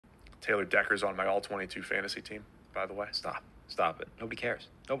Taylor Decker's on my All-22 fantasy team, by the way. Stop it. Nobody cares.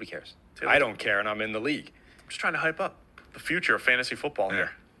 Taylor, I don't care, and I'm in the league. I'm just trying to hype up the future of fantasy football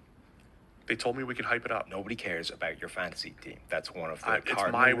here. They told me we could hype it up. Nobody cares about your fantasy team. That's one of the it's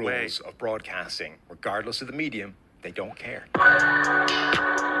cardinal my rules way of broadcasting. Regardless of the medium, they don't care.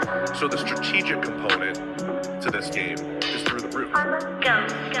 So the strategic component to this game is through the roof.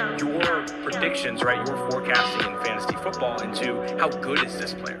 Your predictions, right? Your forecasting in fantasy football into how good is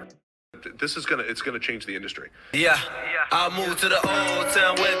this player. This is it's gonna change the industry. Yeah, I moved to the old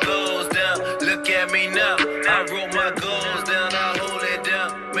town where it goes down. Look at me now. I wrote my goals down. I hold it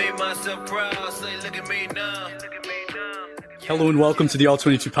down. Made myself proud. Say, look at me now. Hello and welcome to the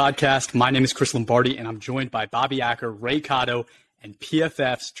All-22 podcast. My name is Chris Lombardi, and I'm joined by Bobby Acker, Ray Cotto, and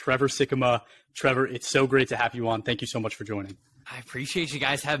PFF's Trevor Sikkema. Trevor, it's so great to have you on. Thank you so much for joining. I appreciate you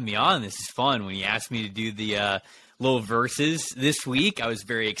guys having me on. This is fun. When you asked me to do the little verses this week, I was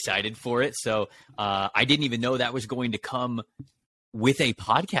very excited for it. So I didn't even know that was going to come with a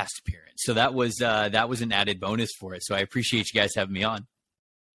podcast appearance. So that was an added bonus for it. So I appreciate you guys having me on.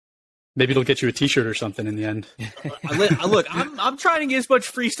 Maybe it'll get you a T-shirt or something in the end. Look, I'm trying to get as much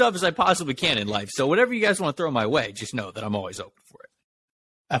free stuff as I possibly can in life. So whatever you guys want to throw my way, just know that I'm always open for it.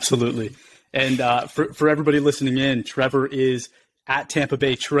 Absolutely. And for everybody listening in, Trevor is at Tampa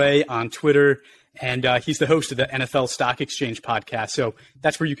Bay Trey on Twitter, and he's the host of the NFL Stock Exchange podcast. So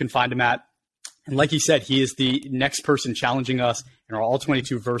that's where you can find him at. And like he said, he is the next person challenging us in our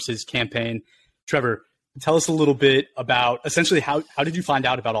All-22 Versus campaign. Trevor, tell us a little bit about essentially how did you find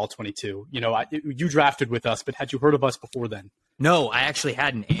out about All-22? You know, you drafted with us, but had you heard of us before then? No, I actually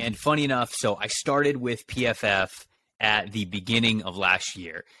hadn't. And funny enough, so I started with PFF at the beginning of last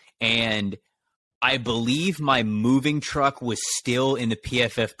year. And I believe my moving truck was still in the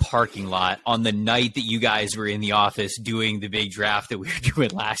PFF parking lot on the night that you guys were in the office doing the big draft that we were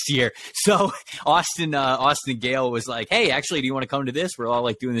doing last year. So Austin Gale was like, hey, actually, do you want to come to this? We're all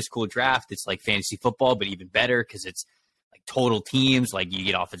like doing this cool draft. It's like fantasy football, but even better because it's like total teams. Like you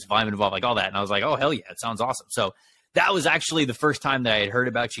get offensive linemen involved, like all that. And I was like, oh, hell yeah, it sounds awesome. So that was actually the first time that I had heard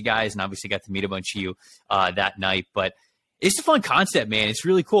about you guys, and obviously got to meet a bunch of you that night. But it's a fun concept, man. It's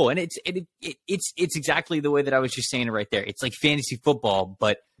really cool. And it's exactly the way that I was just saying it right there. It's like fantasy football,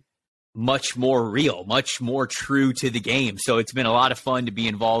 but much more real, much more true to the game. So it's been a lot of fun to be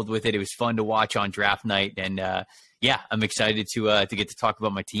involved with it. It was fun to watch on draft night. And yeah, I'm excited to get to talk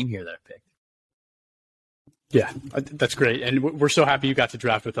about my team here that I picked. Yeah, that's great. And we're so happy you got to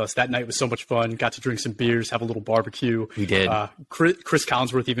draft with us. That night was so much fun. Got to drink some beers, have a little barbecue. We did. Chris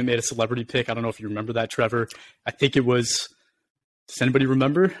Collinsworth even made a celebrity pick. I don't know if you remember that, Trevor. I think it was – does anybody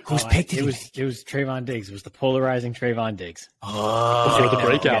remember? Who's picked it? It was Trayvon Diggs. It was the polarizing Trayvon Diggs. Oh. Before the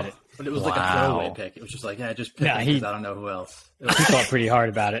breakout. But it was like a throwaway pick. It was just like, yeah, just pick it because I don't know who else. He thought pretty hard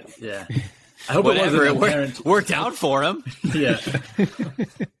about it. Yeah. I hope Whatever, it wasn't worked out for him. Yeah.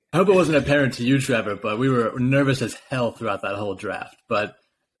 I hope it wasn't apparent to you, Trevor, but we were nervous as hell throughout that whole draft, but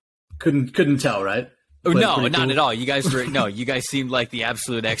couldn't tell, right? No, not at all. You guys seemed like the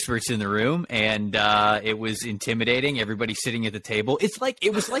absolute experts in the room, and it was intimidating. Everybody sitting at the table. It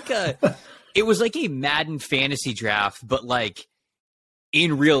was like a Madden fantasy draft, but like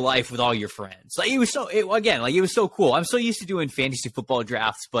in real life with all your friends. Like it was so cool. I'm so used to doing fantasy football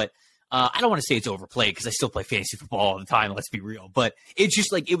drafts, but I don't want to say it's overplayed because I still play fantasy football all the time. Let's be real. But it's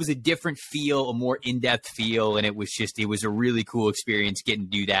just like it was a different feel, a more in-depth feel. And it was a really cool experience getting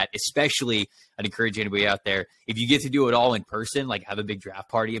to do that. Especially, I'd encourage anybody out there, if you get to do it all in person, like have a big draft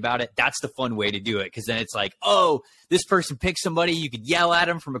party about it, that's the fun way to do it. Because then it's like, oh, this person picked somebody. You could yell at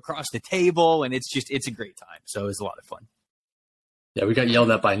them from across the table. And it's a great time. So it was a lot of fun. Yeah, we got yelled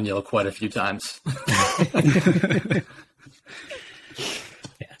at by Neil quite a few times.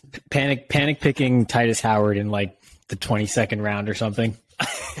 Panic picking Titus Howard in like the 22nd round or something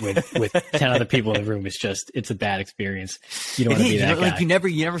with 10 other people in the room it's a bad experience. You don't want to be that guy. Like you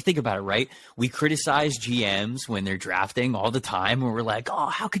never think about it, right? We criticize GMs when they're drafting all the time, and we're like, oh,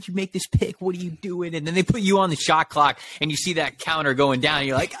 how could you make this pick? What are you doing? And then they put you on the shot clock, and you see that counter going down, and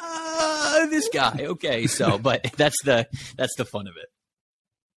you're like, this guy. Okay, so but that's the fun of it.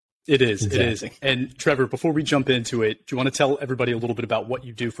 It is. Exactly. It is. And Trevor, before we jump into it, do you want to tell everybody a little bit about what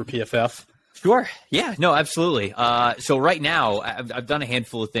you do for PFF? Sure. Yeah, no, absolutely. So right now I've done a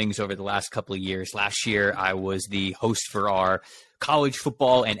handful of things over the last couple of years. Last year, I was the host for our college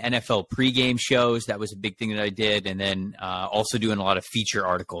football and NFL pregame shows. That was a big thing that I did. And then also doing a lot of feature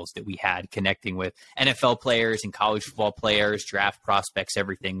articles that we had connecting with NFL players and college football players, draft prospects,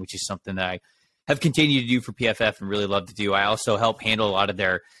 everything, which is something that I have continued to do for PFF and really love to do. I also help handle a lot of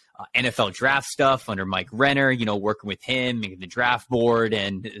their NFL draft stuff under Mike Renner, working with him, making the draft board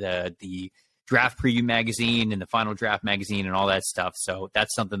and the draft preview magazine and the final draft magazine and all that stuff. So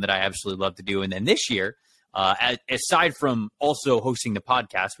that's something that I absolutely love to do. And then this year, aside from also hosting the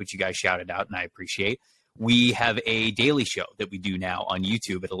podcast, which you guys shouted out and I appreciate, we have a daily show that we do now on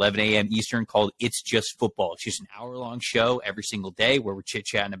YouTube at 11 a.m. Eastern called It's Just Football. It's just an hour-long show every single day where we're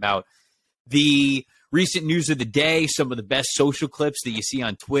chit-chatting about the recent news of the day, some of the best social clips that you see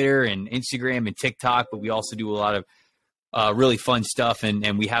on Twitter and Instagram and TikTok, but we also do a lot of really fun stuff,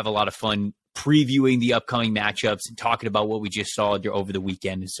 and we have a lot of fun previewing the upcoming matchups and talking about what we just saw over the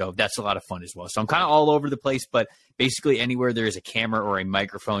weekend. And so that's a lot of fun as well. So I'm kind of all over the place, but basically anywhere there is a camera or a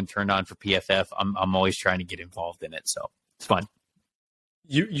microphone turned on for PFF, I'm always trying to get involved in it. So it's fun.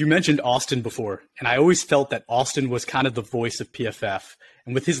 You mentioned Austin before, and I always felt that Austin was kind of the voice of PFF.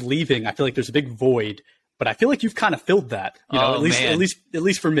 And with his leaving, I feel like there's a big void, but I feel like you've kind of filled that, at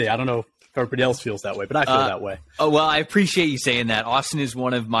least for me. I don't know if everybody else feels that way, but I feel that way. Oh, well, I appreciate you saying that. Austin is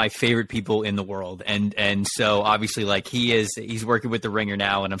one of my favorite people in the world. And so obviously he's working with the Ringer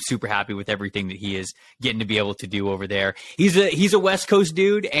now, and I'm super happy with everything that he is getting to be able to do over there. He's a West Coast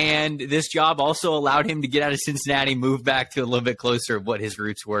dude, and this job also allowed him to get out of Cincinnati, move back to a little bit closer of what his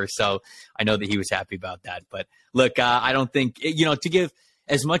roots were. So I know that he was happy about that. But look, I don't think, to give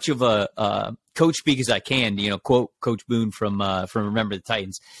as much of a coach speak as I can, quote Coach Boone from Remember the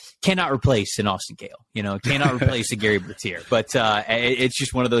Titans, cannot replace an Austin Gale, cannot replace a Gary Bertier. But it's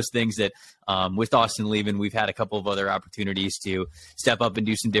just one of those things that with Austin leaving, we've had a couple of other opportunities to step up and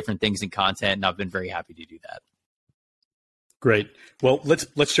do some different things in content, and I've been very happy to do that. Great. Well,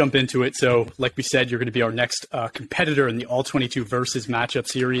 let's jump into it. So like we said, you're going to be our next competitor in the All-22 versus matchup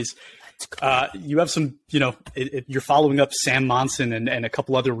series. You have some, you're following up Sam Monson and a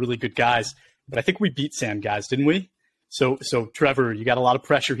couple other really good guys, but I think we beat Sam guys, didn't we? So Trevor, you got a lot of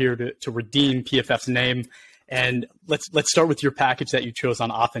pressure here to redeem PFF's name. And let's start with your package that you chose on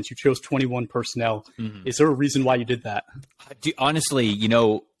offense. You chose 21 personnel. Mm-hmm. Is there a reason why you did that? Honestly,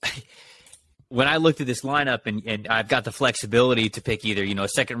 when I looked at this lineup and I've got the flexibility to pick either, a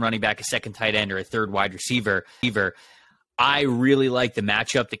second running back, a second tight end, or a third wide receiver, I really like the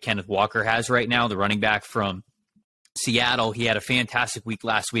matchup that Kenneth Walker has right now, the running back from Seattle. He had a fantastic week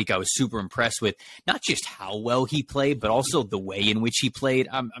last week. I was super impressed with not just how well he played, but also the way in which he played.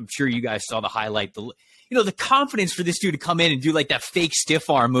 I'm sure you guys saw the highlight. The confidence for this dude to come in and do like that fake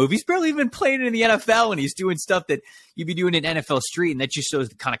stiff arm move. He's barely even playing in the NFL, and he's doing stuff that you'd be doing in NFL Street, and that just shows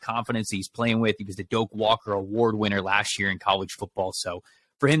the kind of confidence he's playing with. He was the Doak Walker Award winner last year in college football. So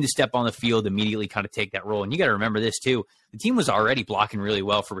for him to step on the field, immediately kind of take that role. And you got to remember this too. The team was already blocking really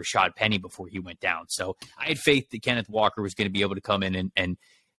well for Rashad Penny before he went down. So I had faith that Kenneth Walker was going to be able to come in and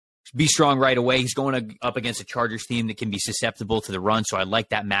be strong right away. He's going up against a Chargers team that can be susceptible to the run. So I like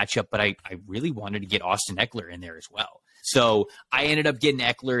that matchup, but I really wanted to get Austin Eckler in there as well. So I ended up getting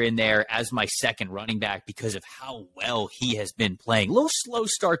Eckler in there as my second running back because of how well he has been playing. A little slow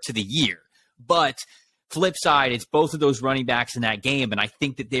start to the year, but flip side, it's both of those running backs in that game, and I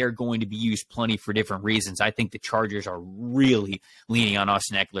think that they are going to be used plenty for different reasons. I think the Chargers are really leaning on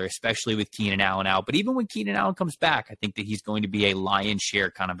Austin Eckler, especially with Keenan Allen out. But even when Keenan Allen comes back, I think that he's going to be a lion's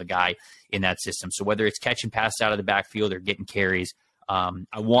share kind of a guy in that system. So whether it's catching passes out of the backfield or getting carries, I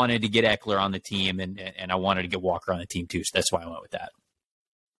wanted to get Eckler on the team, and I wanted to get Walker on the team too. So that's why I went with that.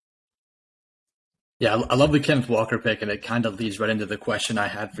 Yeah, I love the Kenneth Walker pick, and it kind of leads right into the question I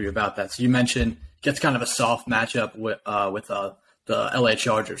had for you about that. So you mentioned gets kind of a soft matchup with the LA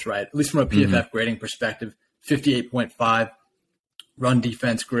Chargers, right? At least from a PFF grading perspective, 58.5 run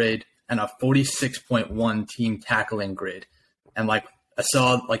defense grade and a 46.1 team tackling grade. And like I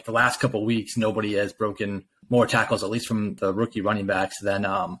saw, like the last couple of weeks, nobody has broken more tackles, at least from the rookie running backs, than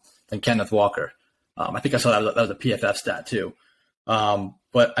Kenneth Walker. I think I saw that was a PFF stat too.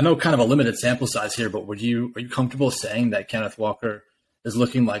 But I know kind of a limited sample size here, but are you comfortable saying that Kenneth Walker is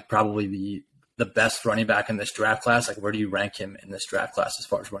looking like probably the best running back in this draft class? Like, where do you rank him in this draft class as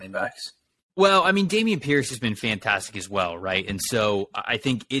far as running backs? Well, I mean, Dameon Pierce has been fantastic as well, right? And so I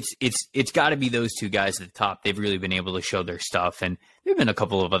think it's got to be those two guys at the top. They've really been able to show their stuff, and there have been a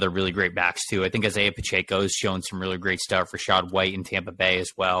couple of other really great backs too. I think Isaiah Pacheco has shown some really great stuff. Rashad White in Tampa Bay as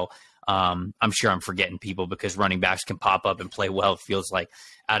well. I'm sure I'm forgetting people because running backs can pop up and play well. It feels like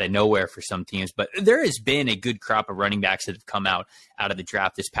out of nowhere for some teams, but there has been a good crop of running backs that have come out of the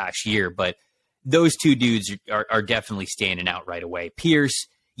draft this past year. But those two dudes are definitely standing out right away. Pierce,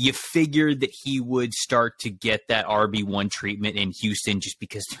 you figured that he would start to get that RB1 treatment in Houston just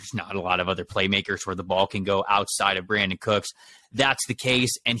because there's not a lot of other playmakers where the ball can go outside of Brandon Cooks. That's the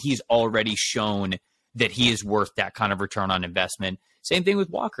case, and he's already shown that he is worth that kind of return on investment. Same thing with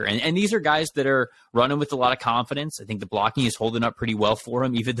Walker. And these are guys that are running with a lot of confidence. I think the blocking is holding up pretty well for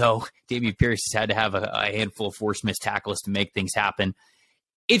him, even though Dameon Pierce has had to have a handful of forced missed tackles to make things happen.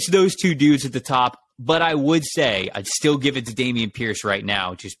 It's those two dudes at the top, but I would say I'd still give it to Dameon Pierce right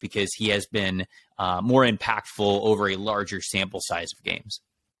now just because he has been more impactful over a larger sample size of games.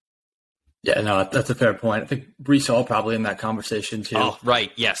 Yeah, no, that's a fair point. I think Breece Hall probably in that conversation too. Oh,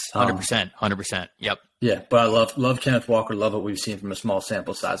 right. Yes. 100%. Yep. Yeah, but I love Kenneth Walker. Love what we've seen from a small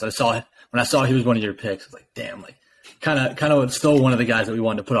sample size. When I saw he was one of your picks, I was like, damn, like kind of still one of the guys that we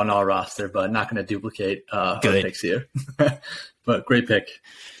wanted to put on our roster, but not going to duplicate our picks here. But great pick.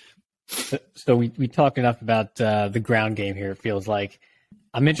 So we talked enough about the ground game here. It feels like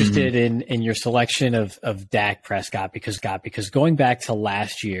I'm interested in your selection of Dak Prescott because going back to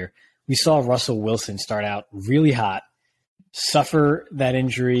last year, we saw Russell Wilson start out really hot, suffer that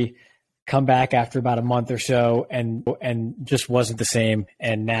injury, come back after about a month or so, and just wasn't the same.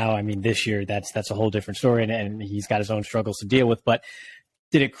 And now, I mean, this year that's a whole different story, and he's got his own struggles to deal with. But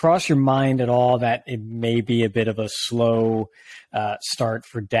did it cross your mind at all that it may be a bit of a slow start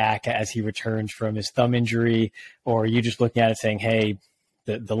for Dak as he returns from his thumb injury, or are you just looking at it saying, hey,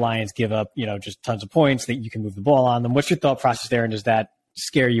 the Lions give up, just tons of points that you can move the ball on them? What's your thought process there, and does that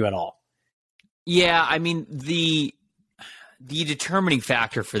scare you at all? Yeah, I mean, the determining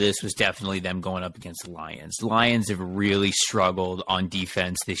factor for this was definitely them going up against the Lions. The Lions have really struggled on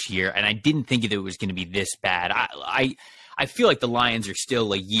defense this year, and I didn't think that it was going to be this bad. I feel like the Lions are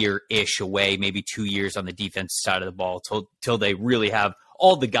still a year-ish away, maybe 2 years on the defensive side of the ball till they really have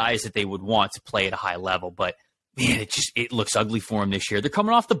all the guys that they would want to play at a high level. But, man, it looks ugly for them this year. They're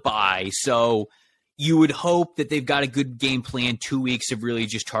coming off the bye, so you would hope that they've got a good game plan, 2 weeks of really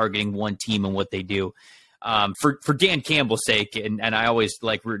just targeting one team and what they do. For Dan Campbell's sake, and I always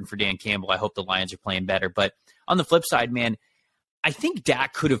like rooting for Dan Campbell, I hope the Lions are playing better. But on the flip side, man, I think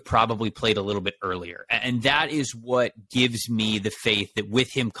Dak could have probably played a little bit earlier. And that is what gives me the faith that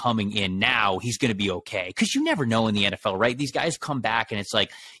with him coming in now, he's going to be okay. Because you never know in the NFL, right? These guys come back and it's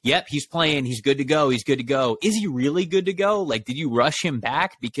like, yep, he's playing. He's good to go. He's good to go. Is he really good to go? Like, did you rush him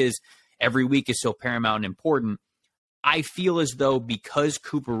back? Because every week is so paramount and important. I feel as though because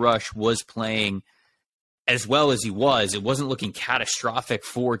Cooper Rush was playing as well as he was, it wasn't looking catastrophic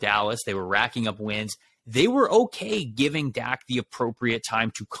for Dallas. They were racking up wins. They were okay giving Dak the appropriate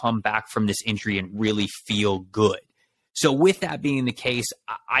time to come back from this injury and really feel good. So with that being the case,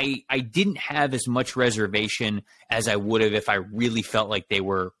 I didn't have as much reservation as I would have if I really felt like they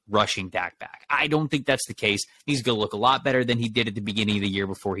were rushing Dak back. I don't think that's the case. He's going to look a lot better than he did at the beginning of the year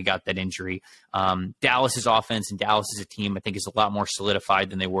before he got that injury. Dallas's offense and Dallas as a team, I think, is a lot more solidified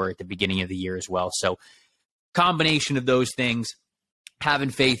than they were at the beginning of the year as well. So combination of those things, having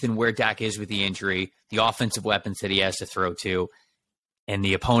faith in where Dak is with the injury, the offensive weapons that he has to throw to, and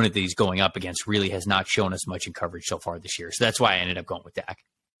the opponent that he's going up against really has not shown us much in coverage so far this year. So that's why I ended up going with Dak.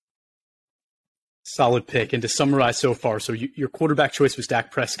 Solid pick. And to summarize so far, so your quarterback choice was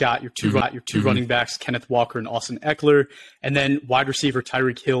Dak Prescott, your two running backs, Kenneth Walker and Austin Eckler, and then wide receiver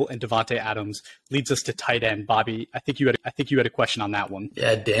Tyreek Hill and Devontae Adams leads us to tight end. Bobby, I think you had a question on that one.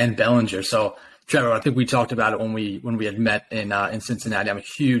 Yeah, Dan Bellinger. So Trevor, I think we talked about it when we had met in Cincinnati. I'm a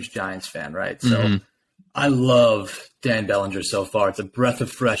huge Giants fan, right? So I love Dan Bellinger so far. It's a breath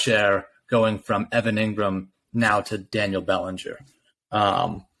of fresh air going from Evan Ingram now to Daniel Bellinger.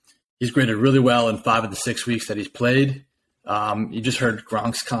 He's graded really well in 5 of the 6 weeks that he's played. You just heard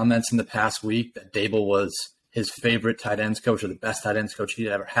Gronk's comments in the past week that Dable was his favorite tight ends coach or the best tight ends coach he'd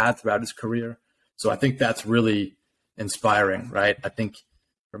ever had throughout his career. So I think that's really inspiring, right? I think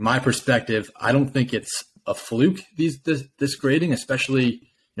from my perspective, I don't think it's a fluke, this grading, especially,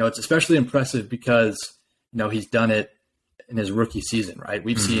 it's especially impressive because, he's done it in his rookie season, right?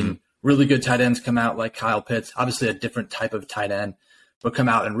 We've seen really good tight ends come out like Kyle Pitts, obviously a different type of tight end, but come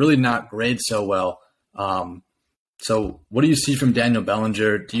out and really not grade so well. So what do you see from Daniel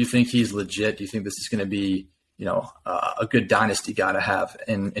Bellinger? Do you think he's legit? Do you think this is going to be, a good dynasty guy to have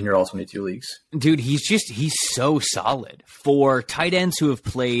in your All-22 leagues? Dude, he's so solid. For tight ends who have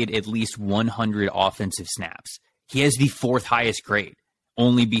played at least 100 offensive snaps, he has the 4th highest grade,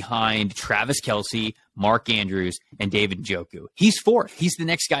 only behind Travis Kelce, Mark Andrews, and David Njoku. He's 4th. He's the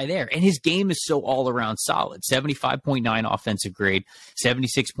next guy there. And his game is so all-around solid. 75.9 offensive grade,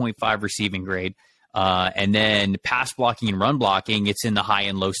 76.5 receiving grade. And then pass blocking and run blocking, it's in the high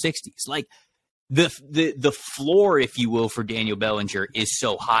and low 60s. Like, the floor, if you will, for Daniel Bellinger is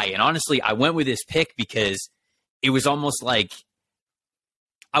so high. And honestly, I went with this pick because it was almost like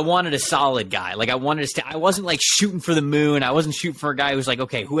I wanted a solid guy. Like I wanted to I wasn't like shooting for the moon. I wasn't shooting for a guy who's like,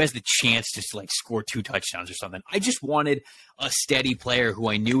 okay, who has the chance to like score 2 touchdowns or something. I just wanted a steady player who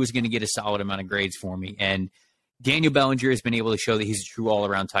I knew was going to get a solid amount of grades for me. And Daniel Bellinger has been able to show that he's a true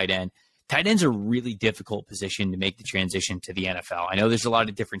all-around tight end. Tight end's a really difficult position to make the transition to the NFL. I know there's a lot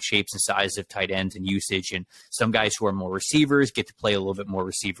of different shapes and sizes of tight ends and usage, and some guys who are more receivers get to play a little bit more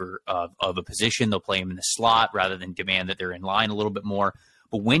receiver of a position. They'll play him in the slot rather than demand that they're in line a little bit more.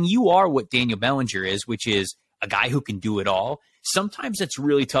 But when you are what Daniel Bellinger is, which is a guy who can do it all, sometimes it's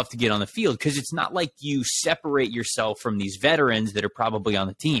really tough to get on the field because it's not like you separate yourself from these veterans that are probably on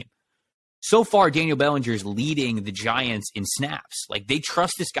the team. So far, Daniel Bellinger is leading the Giants in snaps. Like they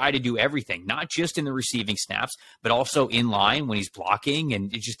trust this guy to do everything, not just in the receiving snaps, but also in line when he's blocking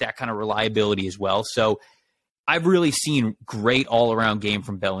and it's just that kind of reliability as well. So I've really seen great all-around game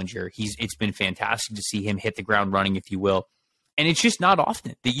from Bellinger. It's been fantastic to see him hit the ground running, if you will. And it's just not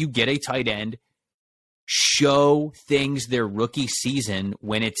often that you get a tight end show things their rookie season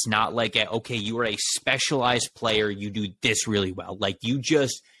when it's not like, okay, you are a specialized player. You do this really well. Like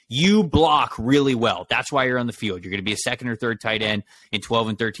you block really well. That's why you're on the field. You're going to be a second or third tight end in 12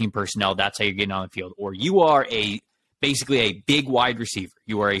 and 13 personnel. That's how you're getting on the field. Or you are basically a big wide receiver.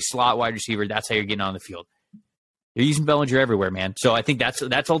 You are a slot wide receiver. That's how you're getting on the field. They're using Bellinger everywhere, man. So I think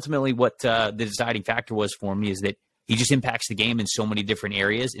that's ultimately what the deciding factor was for me, is that he just impacts the game in so many different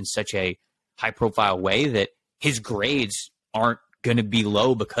areas in such a high-profile way that his grades aren't going to be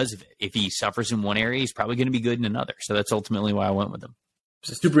low because of it. If he suffers in one area, he's probably going to be good in another. So that's ultimately why I went with him.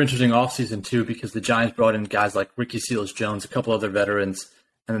 It's a super interesting offseason, too, because the Giants brought in guys like Ricky Seals-Jones, a couple other veterans,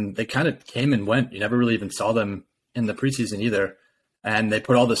 and they kind of came and went. You never really even saw them in the preseason either. And they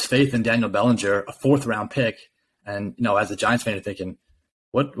put all this faith in Daniel Bellinger, a 4th-round pick. And, as a Giants fan, you're thinking,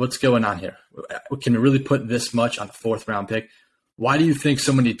 what's going on here? Can we really put this much on a 4th-round pick? Why do you think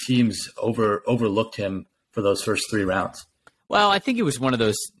so many teams overlooked him for those first 3 rounds? Well, I think it was one of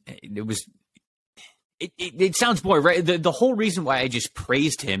those. It sounds boring, right? The whole reason why I just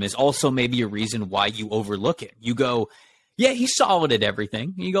praised him is also maybe a reason why you overlook it. You go, yeah, he's solid at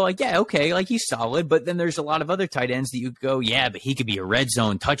everything. And you go like, yeah, okay, like he's solid. But then there's a lot of other tight ends that you go, yeah, but he could be a red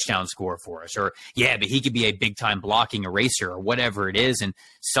zone touchdown scorer for us. Or, yeah, but he could be a big-time blocking eraser or whatever it is. And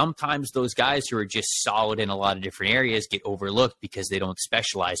sometimes those guys who are just solid in a lot of different areas get overlooked because they don't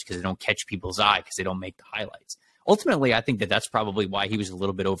specialize, because they don't catch people's eye, because they don't make the highlights. Ultimately, I think that's probably why he was a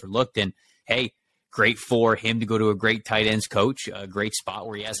little bit overlooked. And, hey, great for him to go to a great tight ends coach, a great spot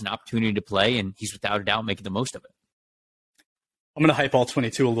where he has an opportunity to play, and he's without a doubt making the most of it. I'm going to hype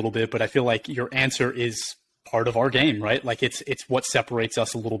All-22 a little bit, but I feel like your answer is part of our game, right? Like it's what separates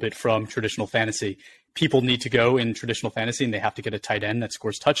us a little bit from traditional fantasy. People need to go in traditional fantasy and they have to get a tight end that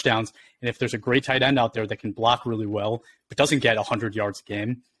scores touchdowns. And if there's a great tight end out there that can block really well, but doesn't get 100 yards a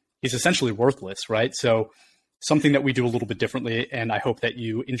game, he's essentially worthless, right? So something that we do a little bit differently, and I hope that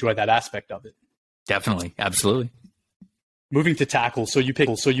you enjoy that aspect of it. Definitely. Absolutely. Moving to tackle, so you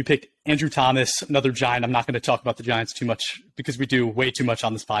picked Andrew Thomas, another Giant. I'm not going to talk about the Giants too much because we do way too much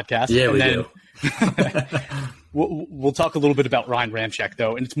on this podcast. Yeah, we do. We'll talk a little bit about Ryan Ramczyk,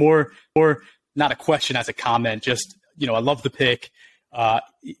 though, and it's more not a question as a comment. Just I love the pick.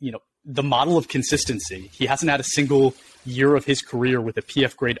 The model of consistency. He hasn't had a single year of his career with a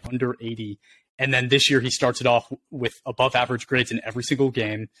PF grade under 80, and then this year he starts it off with above average grades in every single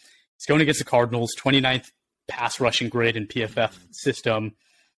game. He's going against the Cardinals, 29th pass rushing grade in PFF system.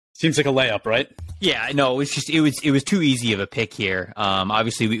 Seems like a layup, right? Yeah, no, it was too easy of a pick here.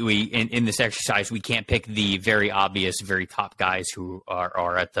 Obviously, we in this exercise we can't pick the very obvious, very top guys who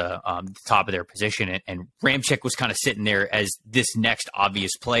are at the top of their position, and Ramczyk was kind of sitting there as this next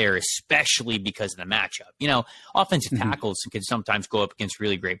obvious player, especially because of the matchup. Offensive tackles can sometimes go up against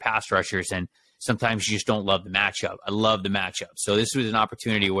really great pass rushers, and sometimes you just don't love the matchup. I love the matchup. So this was an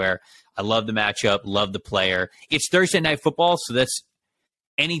opportunity where I love the matchup, love the player. It's Thursday Night Football, so that's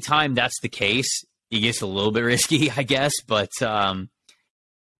anytime that's the case, it gets a little bit risky, I guess. But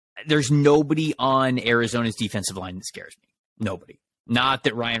there's nobody on Arizona's defensive line that scares me. Nobody. Not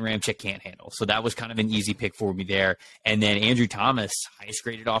that Ryan Ramczyk can't handle. So that was kind of an easy pick for me there. And then Andrew Thomas, highest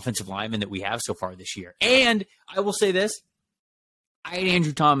graded offensive lineman that we have so far this year. And I will say this. I had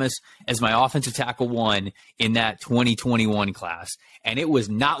Andrew Thomas as my offensive tackle 1 in that 2021 class, and it was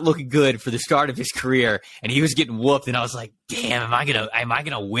not looking good for the start of his career, and he was getting whooped, and I was like, damn, am I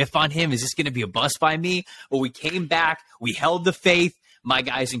gonna whiff on him? Is this gonna be a bust by me? Well, we came back, we held the faith. My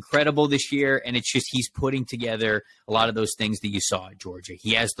guy's incredible this year, and it's just he's putting together a lot of those things that you saw at Georgia.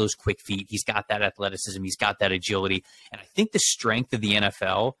 He has those quick feet. He's got that athleticism. He's got that agility. And I think the strength of the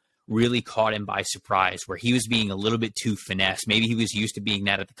NFL really caught him by surprise, where he was being a little bit too finesse. Maybe he was used to being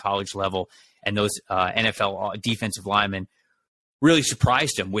that at the college level, and those NFL defensive linemen really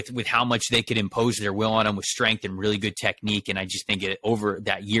surprised him with how much they could impose their will on him with strength and really good technique. And I just think over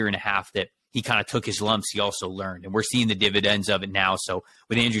that year and a half that he kind of took his lumps, he also learned. And we're seeing the dividends of it now. So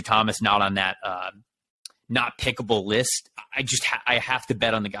with Andrew Thomas not on that not pickable list, I have to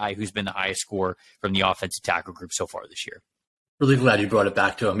bet on the guy who's been the highest scorer from the offensive tackle group so far this year. Really glad you brought it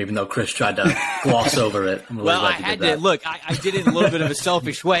back to him, even though Chris tried to gloss over it. I'm really well, glad I you had did that. to look. I did it in a little bit of a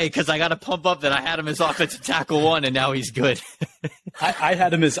selfish way because I got to pump up that I had him as offensive tackle 1, and now he's good. I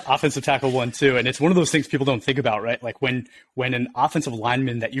had him as offensive tackle 1 too, and it's one of those things people don't think about, right? Like when an offensive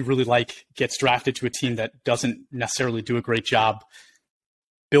lineman that you really like gets drafted to a team that doesn't necessarily do a great job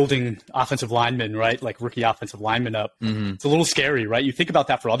building offensive linemen, right? Like rookie offensive linemen up. Mm-hmm. It's a little scary, right? You think about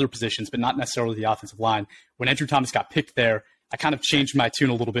that for other positions, but not necessarily the offensive line. When Andrew Thomas got picked there, I kind of changed my tune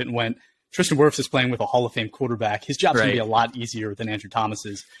a little bit and went, Tristan Wirfs is playing with a Hall of Fame quarterback. His job's going to be a lot easier than Andrew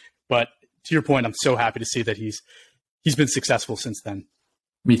Thomas's. But to your point, I'm so happy to see that he's been successful since then.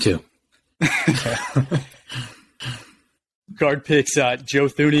 Me too. Guard picks Joe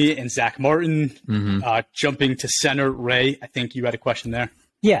Thuney and Zach Martin. Jumping to center, Ray, I think you had a question there.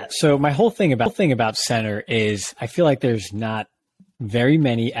 Yeah, so my whole thing about center is I feel like there's not very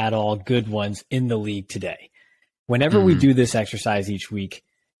many at all good ones in the league today. Whenever we do this exercise each week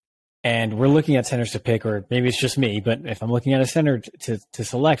and we're looking at centers to pick, or maybe it's just me, but if I'm looking at a center to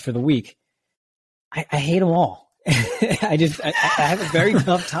select for the week, I hate them all. I have a very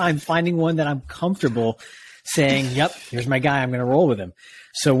tough time finding one that I'm comfortable saying, yep, here's my guy, I'm going to roll with him.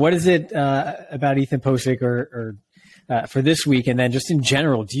 So what is it about Ethan Posick or for this week? And then just in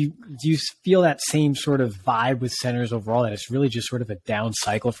general, do you feel that same sort of vibe with centers overall, that it's really just sort of a down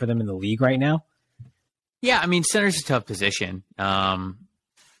cycle for them in the league right now? Yeah, I mean, center's a tough position. But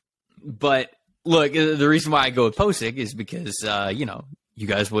look, the reason why I go with Posick is because, you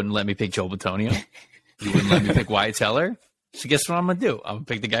guys wouldn't let me pick Joel Bitonio. You wouldn't let me pick Wyatt Teller. So guess what I'm going to do? I'm going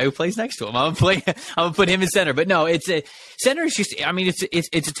to pick the guy who plays next to him. I'm going to put him in center. But no, center is just, I mean,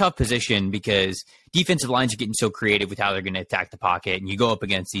 it's a tough position because defensive lines are getting so creative with how they're going to attack the pocket. And you go up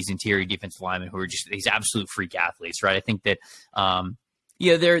against these interior defensive linemen who are just these absolute freak athletes, right? I think that,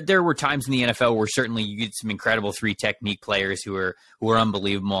 there were times in the NFL where certainly you get some incredible 3 technique players who are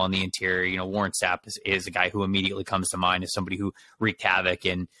unbelievable on the interior. Warren Sapp is a guy who immediately comes to mind as somebody who wreaked havoc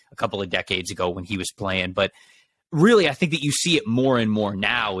in a couple of decades ago when he was playing. But really, I think that you see it more and more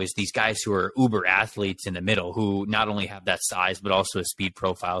now is these guys who are uber athletes in the middle who not only have that size, but also a speed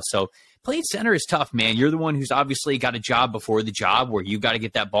profile. So playing center is tough, man. You're the one who's obviously got a job before the job where you've got to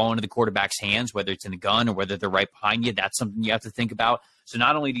get that ball into the quarterback's hands, whether it's in the gun or whether they're right behind you. That's something you have to think about. So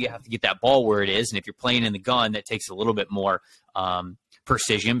not only do you have to get that ball where it is, and if you're playing in the gun, that takes a little bit more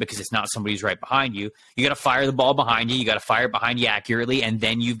precision because it's not somebody who's right behind you. You got to fire the ball behind you. You got to fire it behind you accurately, and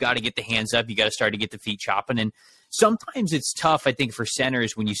then you've got to get the hands up. You got to start to get the feet chopping. And sometimes it's tough, I think, for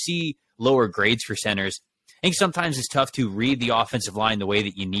centers when you see lower grades for centers. I think sometimes it's tough to read the offensive line the way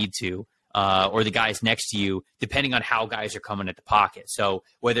that you need to, or the guys next to you, depending on how guys are coming at the pocket. So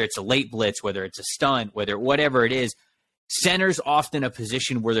whether it's a late blitz, whether it's a stunt, whatever it is, center's often a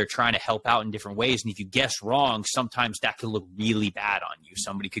position where they're trying to help out in different ways. And if you guess wrong, sometimes that could look really bad on you.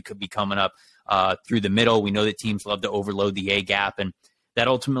 Somebody could be coming up through the middle. We know that teams love to overload the A gap, and that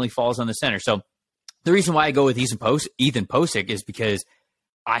ultimately falls on the center. So the reason why I go with Ethan Posick is because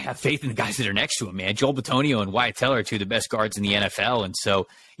I have faith in the guys that are next to him, man. Joel Bitonio and Wyatt Teller are 2 of the best guards in the NFL. And so,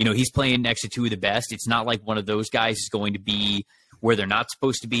 he's playing next to 2 of the best. It's not like one of those guys is going to be where they're not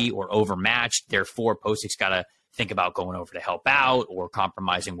supposed to be or overmatched. Therefore, Posick's got to think about going over to help out or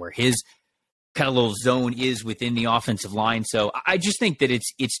compromising where his kind of little zone is within the offensive line. So I just think that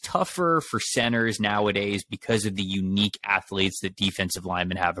it's tougher for centers nowadays because of the unique athletes that defensive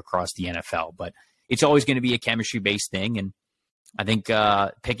linemen have across the NFL. But it's always going to be a chemistry-based thing. And I think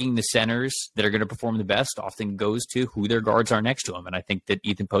picking the centers that are going to perform the best often goes to who their guards are next to them. And I think that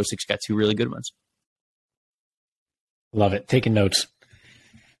Ethan Posick's got 2 really good ones. Love it. Taking notes.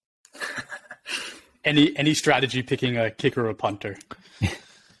 Any strategy picking a kicker or a punter?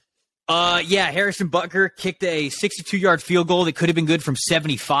 Harrison Butker kicked a 62-yard field goal that could have been good from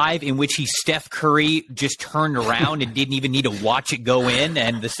 75, in which Steph Curry just turned around and didn't even need to watch it go in.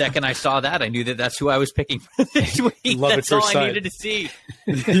 And the second I saw that, I knew that that's who I was picking for this week. That's all I needed to see.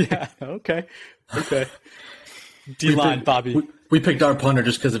 Yeah. Okay. D-line, Bobby. We picked our punter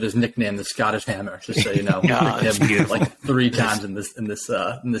just because of his nickname, the Scottish Hammer. Just so you know, we picked him like 3 times in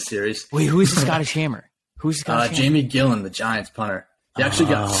this series. Wait, who is the Scottish Hammer? Who's the Scottish Hammer? Jamie Gillan, the Giants punter. He actually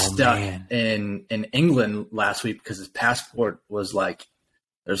got stuck in England last week because his passport was like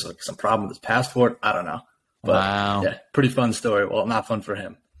there's like some problem with his passport. I don't know. But Wow. yeah, pretty fun story. Well, not fun for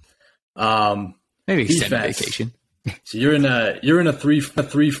him. Maybe extend Defense. vacation. So you're in a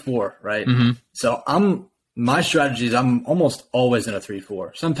 3-4, right? Mhm. So my strategy is I'm almost always in a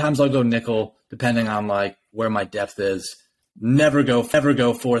 3-4. Sometimes I'll go nickel depending on like where my depth is. Never go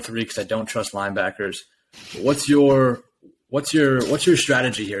 4-3 because I don't trust linebackers. What's your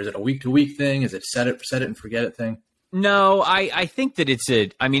strategy here? Is it a week to week thing? Is it set it and forget it thing? No, I think that it's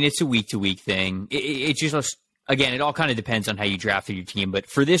a week to week thing. It just, again, it all kind of depends on how you drafted your team. But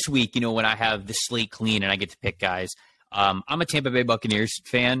for this week, when I have the slate clean and I get to pick guys, I'm a Tampa Bay Buccaneers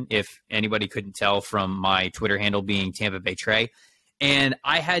fan, if anybody couldn't tell from my Twitter handle being Tampa Bay Trey. And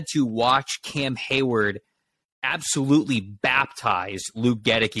I had to watch Cam Hayward absolutely baptize Luke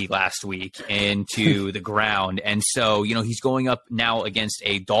Gedeke last week into the ground. And so, he's going up now against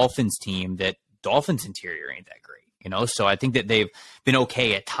a Dolphins team that Dolphins interior ain't that great. So I think that they've been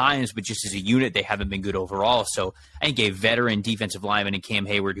okay at times, but just as a unit, they haven't been good overall. So I think a veteran defensive lineman in Cam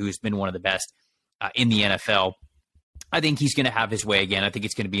Hayward, who's been one of the best in the NFL, I think he's going to have his way again. I think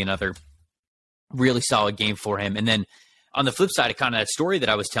it's going to be another really solid game for him. And then on the flip side of kind of that story that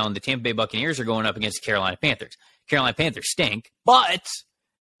I was telling, the Tampa Bay Buccaneers are going up against the Carolina Panthers. Carolina Panthers stink, but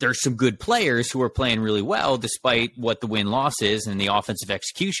there's some good players who are playing really well despite what the win-loss is and the offensive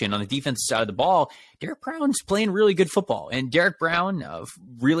execution. On the defensive side of the ball, Derek Brown's playing really good football. And Derek Brown, a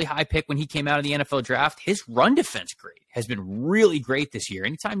really high pick when he came out of the NFL draft, his run defense grade has been really great this year.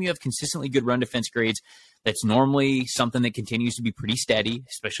 Anytime you have consistently good run defense grades, that's normally something that continues to be pretty steady,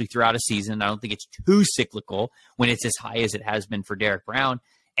 especially throughout a season. I don't think it's too cyclical when it's as high as it has been for Derek Brown.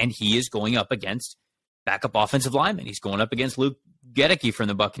 And he is going up against backup offensive linemen. He's going up against Luke Gedeke from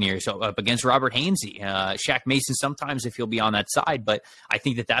the Buccaneers, up against Robert Hainsey, Shaq Mason sometimes if he'll be on that side. But I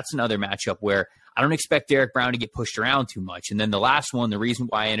think that that's another matchup where I don't expect Derek Brown to get pushed around too much. And then the last one, the reason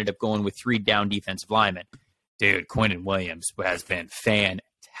why I ended up going with 3 down defensive linemen, dude, Quinnen Williams has been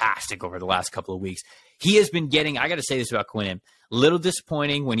fantastic over the last couple of weeks. He has been getting, I got to say this about Quinnen, a little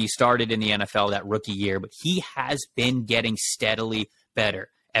disappointing when he started in the NFL that rookie year, but he has been getting steadily better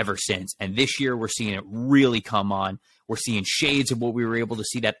ever since. And this year we're seeing it really come on. We're seeing shades of what we were able to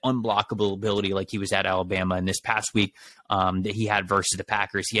see, that unblockable ability like he was at Alabama. And this past week that he had versus the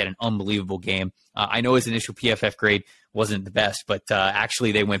Packers, he had an unbelievable game. I know his initial PFF grade wasn't the best, but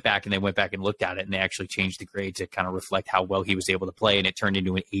actually they went back and looked at it, and they actually changed the grade to kind of reflect how well he was able to play, and it turned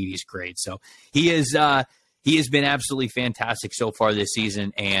into an 80s grade. So he has been absolutely fantastic so far this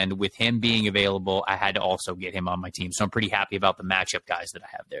season, and with him being available, I had to also get him on my team. So I'm pretty happy about the matchup guys that I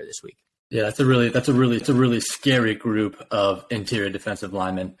have there this week. Yeah, it's a really scary group of interior defensive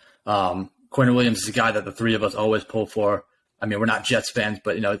linemen. Quinnen Williams is a guy that the three of us always pull for. I mean, we're not Jets fans,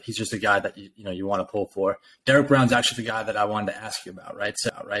 but he's just a guy that you want to pull for. Derek Brown's actually the guy that I wanted to ask you about, right?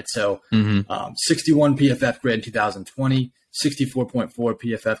 So 61 PFF grade in 2020, 64.4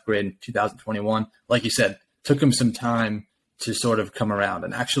 PFF grade in 2021. Like you said, took him some time to sort of come around.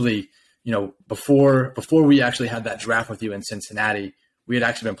 And actually, before we actually had that draft with you in Cincinnati, we had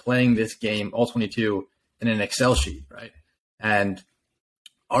actually been playing this game, All-22, in an Excel sheet, right? And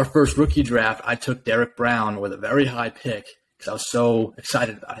our first rookie draft, I took Derek Brown with a very high pick because I was so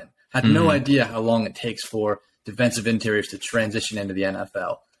excited about him. Had no idea how long it takes for defensive interiors to transition into the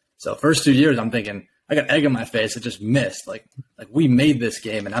NFL. So first 2 years, I'm thinking, I got egg on my face. I just missed. Like we made this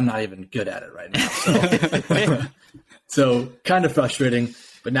game, and I'm not even good at it right now. So kind of frustrating.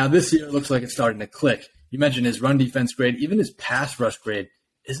 But now this year, it looks like it's starting to click. You mentioned his run defense grade, even his pass rush grade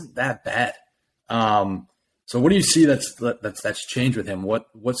isn't that bad. So what do you see that's changed with him?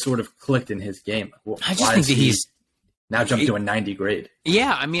 What sort of clicked in his game? I just think that he's now jumped to a 90 grade.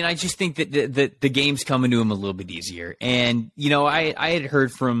 Yeah, I mean, I just think that the game's coming to him a little bit easier. And I had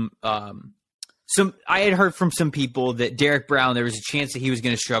heard from some people that Derek Brown, there was a chance that he was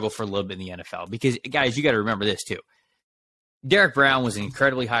going to struggle for a little bit in the NFL because, guys, you got to remember this too. Derek Brown was an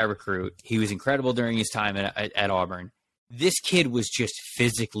incredibly high recruit. He was incredible during his time at Auburn. This kid was just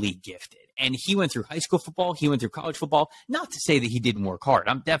physically gifted. And he went through high school football. He went through college football. Not to say that he didn't work hard.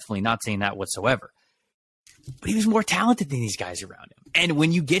 I'm definitely not saying that whatsoever. But he was more talented than these guys around him. And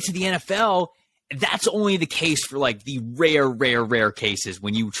when you get to the NFL, that's only the case for like the rare cases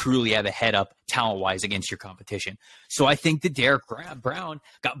when you truly have a head up talent-wise against your competition. So I think that Derek Brown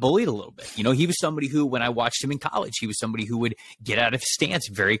got bullied a little bit. He was somebody who, when I watched him in college, he was somebody who would get out of his stance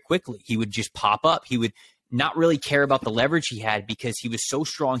very quickly. He would just pop up. He would not really care about the leverage he had because he was so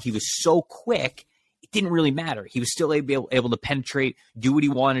strong. He was so quick. It didn't really matter. He was still able to penetrate, do what he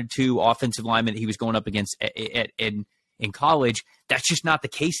wanted to, offensive linemen that he was going up against in college. That's just not the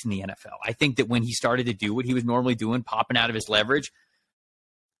case in the NFL. I think that when he started to do what he was normally doing, popping out of his leverage,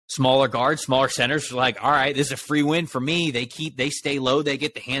 smaller guards, smaller centers are like, all right, this is a free win for me. They stay low, they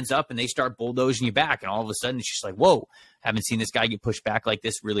get the hands up, and they start bulldozing you back. And all of a sudden, it's just like, whoa, haven't seen this guy get pushed back like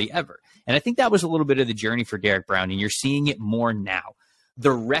this really ever. And I think that was a little bit of the journey for Derek Brown, and you're seeing it more now.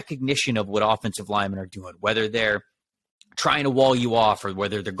 The recognition of what offensive linemen are doing, whether they're trying to wall you off or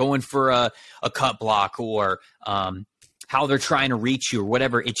whether they're going for a cut block or how they're trying to reach you or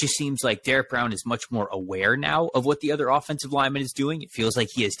whatever. It just seems like Derek Brown is much more aware now of what the other offensive lineman is doing. It feels like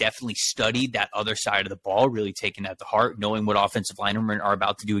he has definitely studied that other side of the ball, really taken that to heart, knowing what offensive linemen are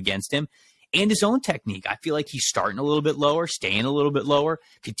about to do against him. And his own technique. I feel like he's starting a little bit lower, staying a little bit lower,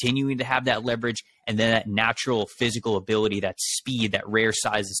 continuing to have that leverage, and then that natural physical ability, that speed, that rare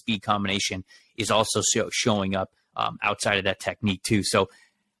size and speed combination is also showing up outside of that technique too. So,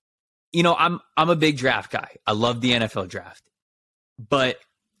 you know, I'm a big draft guy. I love the NFL draft. But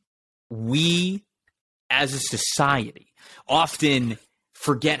we, as a society, often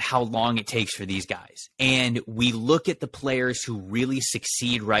forget how long it takes for these guys. And we look at the players who really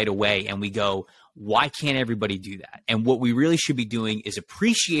succeed right away and we go, why can't everybody do that? And what we really should be doing is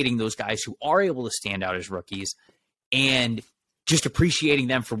appreciating those guys who are able to stand out as rookies and just appreciating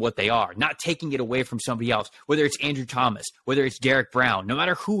them for what they are, not taking it away from somebody else, whether it's Andrew Thomas, whether it's Derek Brown, no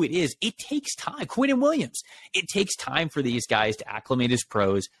matter who it is, it takes time. Quinton Williams, it takes time for these guys to acclimate as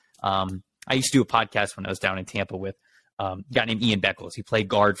pros. I used to do a podcast when I was down in Tampa with a guy named Ian Beckles. He played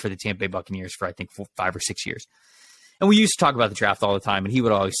guard for the Tampa Bay Buccaneers for, I think, 5 or 6 years. And we used to talk about the draft all the time, and he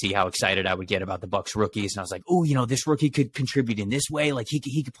would always see how excited I would get about the Bucs rookies. And I was like, oh, you know, this rookie could contribute in this way. Like,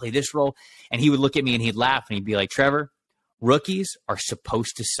 he could play this role. And he would look at me and he'd laugh and he'd be like, Trevor, rookies are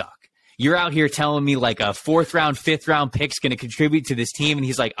supposed to suck. You're out here telling me like a 4th round, 5th round pick's going to contribute to this team. And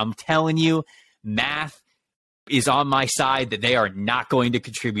he's like, I'm telling you, math is on my side that they are not going to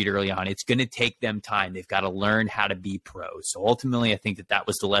contribute early on. It's going to take them time. They've got to learn how to be pros. So ultimately, I think that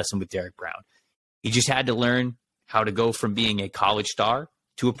was the lesson with Derek Brown. He just had to learn how to go from being a college star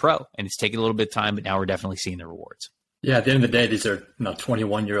to a pro. And it's taken a little bit of time, but now we're definitely seeing the rewards. Yeah, at the end of the day, these are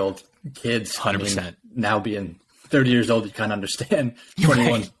 21-year-old kids. 100%. I mean, now being 30 years old, you kind of understand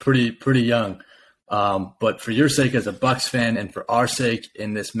 21's pretty young. But for your sake as a Bucs fan and for our sake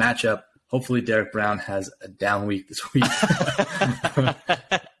in this matchup, hopefully Derek Brown has a down week this week.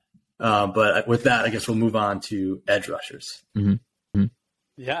 But with that, I guess we'll move on to edge rushers. Mm-hmm. Mm-hmm.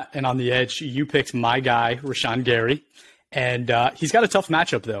 Yeah, and on the edge, you picked my guy, Rashawn Gary. And he's got a tough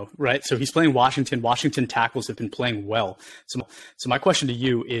matchup, though, right? So he's playing Washington. Washington tackles have been playing well. So my question to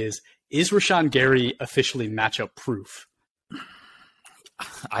you is Rashawn Gary officially matchup proof?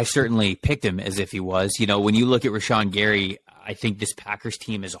 I certainly picked him as if he was. You know, when you look at Rashawn Gary, I think this Packers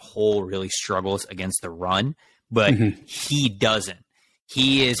team as a whole really struggles against the run, but he doesn't.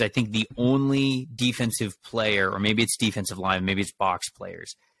 He is, I think, the only defensive player, or maybe it's defensive line, maybe it's box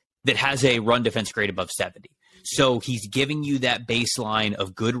players, that has a run defense grade above 70. So he's giving you that baseline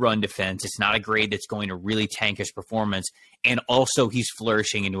of good run defense. It's not a grade that's going to really tank his performance. And also he's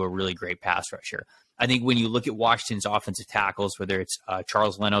flourishing into a really great pass rusher. I think when you look at Washington's offensive tackles, whether it's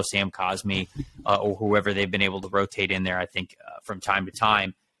Charles Leno, Sam Cosmi, or whoever they've been able to rotate in there, I think from time to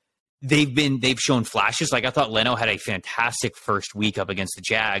time, they've shown flashes. Like I thought Leno had a fantastic first week up against the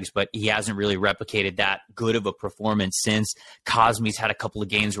Jags, but he hasn't really replicated that good of a performance since. Cosmi's had a couple of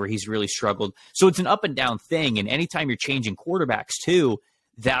games where he's really struggled. So it's an up and down thing. And anytime you're changing quarterbacks too,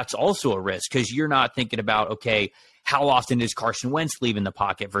 that's also a risk because you're not thinking about, okay, how often does Carson Wentz leave in the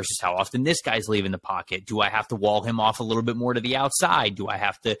pocket versus how often this guy's leaving the pocket? Do I have to wall him off a little bit more to the outside? Do I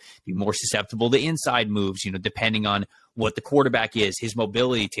have to be more susceptible to inside moves, depending on what the quarterback is, his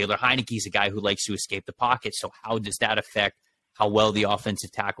mobility? Taylor Heineke's a guy who likes to escape the pocket. So how does that affect how well the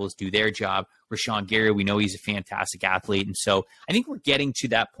offensive tackles do their job? Rashawn Gary, we know he's a fantastic athlete. And so I think we're getting to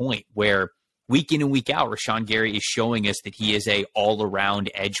that point where week in and week out, Rashawn Gary is showing us that he is a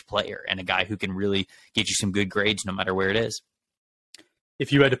all-around edge player and a guy who can really get you some good grades no matter where it is.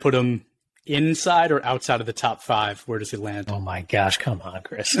 If you had to put him inside or outside of the top 5, where does he land? Oh my gosh, come on,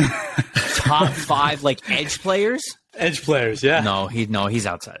 Chris. Top 5 like edge players? Edge players, yeah. No, he's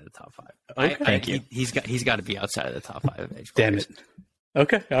outside of the top 5. Okay. Thank you. He's got to be outside of the top 5 of edge players. Damn it.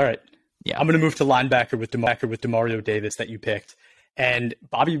 Okay, all right. Yeah. I'm going to move to linebacker with Demario Davis that you picked. And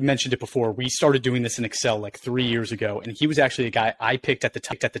Bobby mentioned it before. We started doing this in Excel like 3 years ago, and he was actually a guy I picked at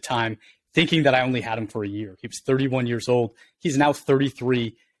the time, thinking that I only had him for a year. He was 31 years old. He's now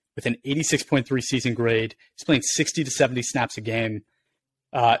 33 with an 86.3 season grade. He's playing 60 to 70 snaps a game.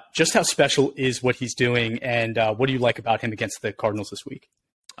 Just how special is what he's doing, and what do you like about him against the Cardinals this week?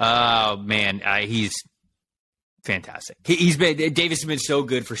 Oh man, he's fantastic. Davis has been so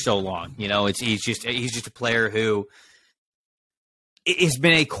good for so long. He's just a player who has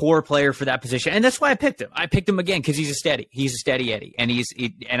been a core player for that position, and that's why I picked him. I picked him again because he's a steady Eddie, and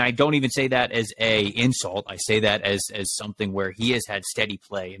and I don't even say that as a insult. I say that as something where he has had steady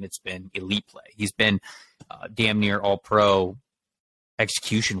play, and it's been elite play. He's been damn near all pro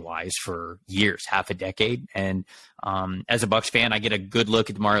execution wise for years, half a decade. And as a Bucs fan, I get a good look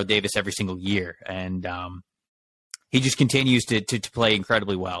at Demario Davis every single year, and he just continues to play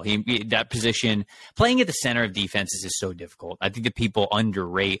incredibly well. That position, playing at the center of defenses, is so difficult. I think that people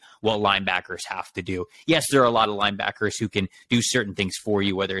underrate what linebackers have to do. Yes, there are a lot of linebackers who can do certain things for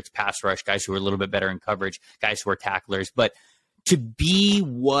you, whether it's pass rush, guys who are a little bit better in coverage, guys who are tacklers. But to be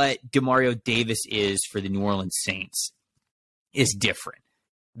what Demario Davis is for the New Orleans Saints is different.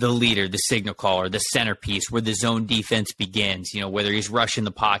 The leader, the signal caller, the centerpiece, where the zone defense begins, whether he's rushing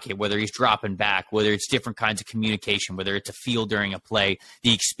the pocket, whether he's dropping back, whether it's different kinds of communication, whether it's a feel during a play,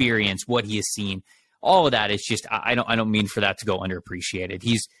 the experience, what he has seen, all of that is just, I don't mean for that to go underappreciated.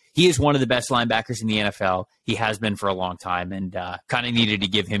 He is one of the best linebackers in the NFL. He has been for a long time, and kind of needed to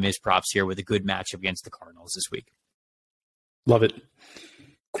give him his props here with a good matchup against the Cardinals this week. Love it.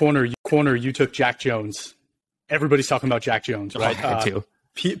 Corner, you took Jack Jones. Everybody's talking about Jack Jones, right? I too.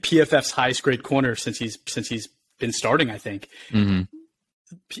 PFF's highest grade corner since he's been starting, I think. Mm-hmm.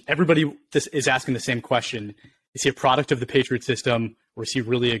 Everybody is asking the same question. Is he a product of the Patriot system, or is he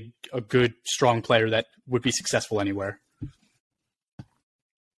really a good, strong player that would be successful anywhere?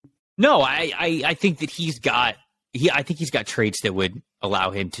 No, I think that he's got traits that would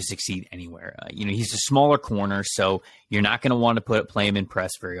allow him to succeed anywhere. He's a smaller corner, so you're not going to want to play him in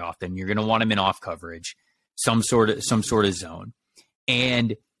press very often. You're going to want him in off coverage, some sort of zone.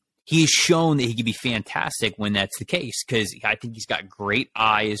 And he's shown that he can be fantastic when that's the case, because I think he's got great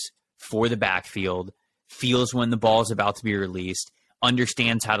eyes for the backfield, feels when the ball is about to be released,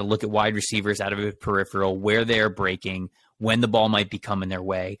 understands how to look at wide receivers out of a peripheral, where they're breaking, when the ball might be coming their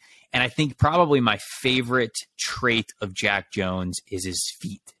way. And I think probably my favorite trait of Jack Jones is his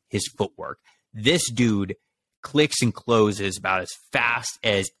feet, his footwork. This dude clicks and closes about as fast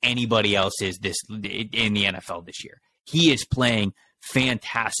as anybody else is in the NFL this year. He is playing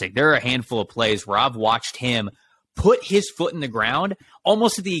fantastic. There are a handful of plays where I've watched him put his foot in the ground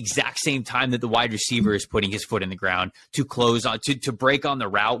almost at the exact same time that the wide receiver is putting his foot in the ground to close on to break on the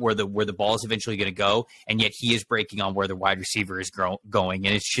route where the ball is eventually going to go, and yet he is breaking on where the wide receiver is going.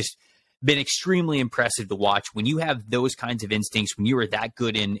 And it's just been extremely impressive to watch. When you have those kinds of instincts, when you are that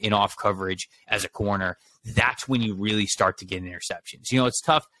good in off coverage as a corner, that's when you really start to get interceptions. It's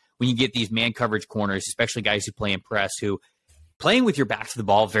tough when you get these man coverage corners, especially guys who play in press, who playing with your back to the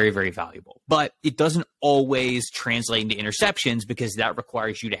ball, very, very valuable. But it doesn't always translate into interceptions, because that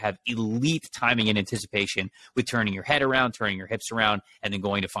requires you to have elite timing and anticipation with turning your head around, turning your hips around, and then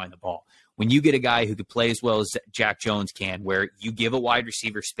going to find the ball. When you get a guy who could play as well as Jack Jones can, where you give a wide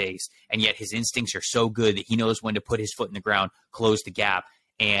receiver space, and yet his instincts are so good that he knows when to put his foot in the ground, close the gap,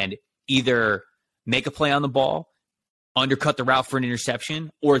 and either make a play on the ball, undercut the route for an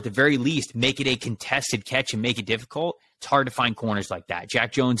interception, or at the very least, make it a contested catch and make it difficult. It's hard to find corners like that.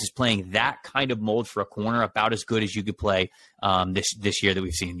 Jack Jones is playing that kind of mold for a corner, about as good as you could play this year that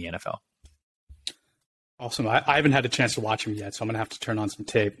we've seen in the NFL. Awesome. I haven't had a chance to watch him yet, so I'm going to have to turn on some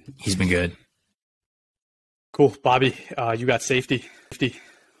tape. He's been good. Cool. Bobby, you got safety.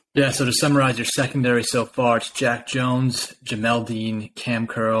 Yeah, so to summarize your secondary so far, it's Jack Jones, Jamel Dean, Cam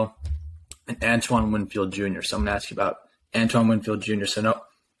Curl, and Antoine Winfield Jr. So I'm going to ask you about Antoine Winfield Jr. So no,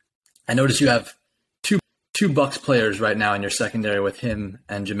 I notice you have two Bucs players right now in your secondary with him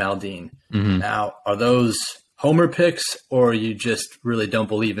and Jamel Dean. Mm-hmm. Now, are those homer picks, or you just really don't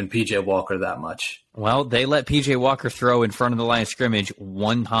believe in P.J. Walker that much? Well, they let P.J. Walker throw in front of the line of scrimmage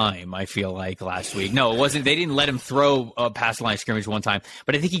one time, I feel like, last week. No, it wasn't. They didn't let him throw past the line of scrimmage one time,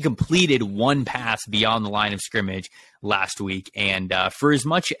 but I think he completed one pass beyond the line of scrimmage last week. And for as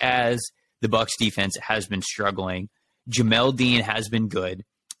much as the Bucs defense has been struggling, Jamel Dean has been good.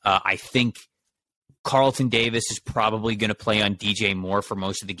 I think Carlton Davis is probably going to play on DJ Moore for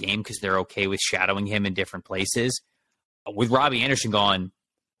most of the game, because they're okay with shadowing him in different places. With Robbie Anderson gone,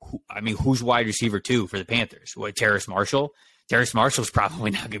 who's wide receiver 2 for the Panthers? What, Terrace Marshall? Terrace Marshall's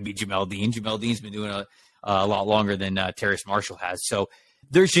probably not going to be Jamel Dean. Jamel Dean's been doing a lot longer than Terrace Marshall has. So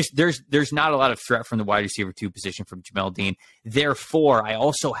there's not a lot of threat from the wide receiver 2 position from Jamel Dean. Therefore, I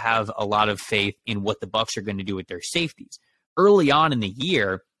also have a lot of faith in what the Bucs are going to do with their safeties. Early on in the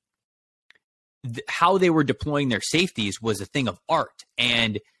year, how they were deploying their safeties was a thing of art.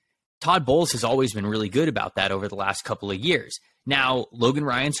 And Todd Bowles has always been really good about that over the last couple of years. Now, Logan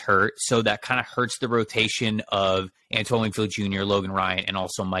Ryan's hurt, so that kind of hurts the rotation of Antoine Winfield Jr., Logan Ryan, and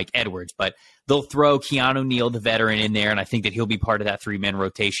also Mike Edwards. But they'll throw Keanu Neal, the veteran, in there, and I think that he'll be part of that three-man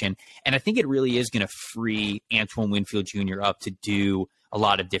rotation. And I think it really is going to free Antoine Winfield Jr. up to do a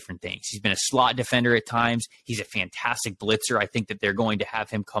lot of different things. He's been a slot defender at times. He's a fantastic blitzer. I think that they're going to have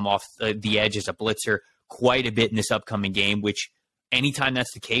him come off the edge as a blitzer quite a bit in this upcoming game, which anytime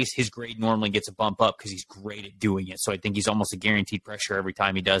that's the case, his grade normally gets a bump up because he's great at doing it. So I think he's almost a guaranteed pressure every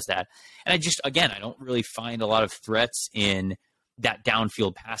time he does that. And I don't really find a lot of threats in that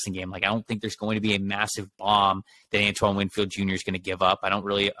downfield passing game. Like, I don't think there's going to be a massive bomb that Antoine Winfield Jr. is going to give up. I'm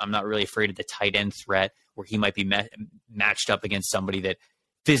not really afraid of the tight end threat where he might be matched up against somebody that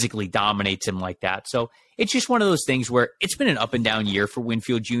physically dominates him like that. So it's just one of those things where it's been an up and down year for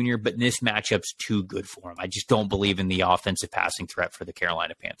Winfield Jr., but this matchup's too good for him. I just don't believe in the offensive passing threat for the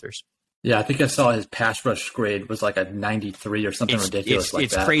Carolina Panthers. Yeah, I think I saw his pass rush grade was like a 93 or something ridiculous like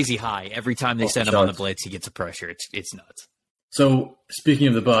that. It's crazy high. Every time they send him on the blitz, he gets a pressure. It's nuts. So speaking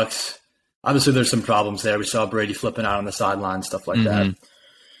of the Bucs, obviously there's some problems there. We saw Brady flipping out on the sideline, stuff like that.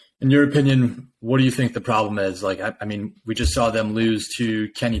 In your opinion, what do you think the problem is? Like, I mean, we just saw them lose to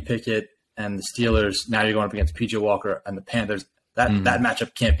Kenny Pickett and the Steelers. Now you're going up against PJ Walker and the Panthers. That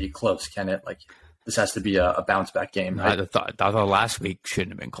matchup can't be close, can it? Like, this has to be a bounce back game. Right? I thought last week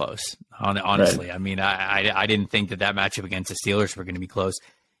shouldn't have been close. Honestly, right. I mean, I didn't think that matchup against the Steelers were going to be close.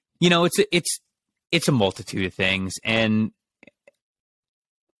 You know, it's a multitude of things, and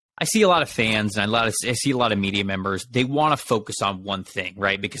I see a lot of fans and I see a lot of media members. They want to focus on one thing,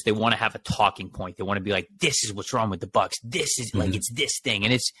 right? Because they want to have a talking point. They want to be like, "This is what's wrong with the Bucs. This is like it's this thing,"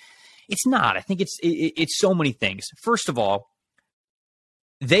 and it's not. I think it's so many things. First of all,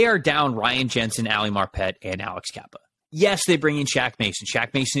 they are down Ryan Jensen, Ali Marpet, and Alex Kappa. Yes, they bring in Shaq Mason.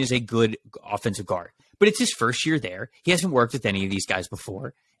 Shaq Mason is a good offensive guard, but it's his first year there. He hasn't worked with any of these guys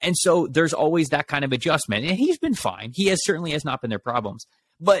before, and so there's always that kind of adjustment. And he's been fine. He certainly has not been their problems.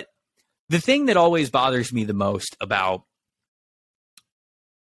 But the thing that always bothers me the most about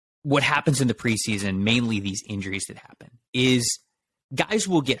what happens in the preseason, mainly these injuries that happen, is guys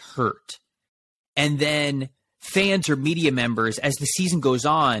will get hurt. And then fans or media members, as the season goes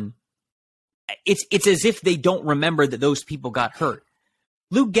on, it's as if they don't remember that those people got hurt.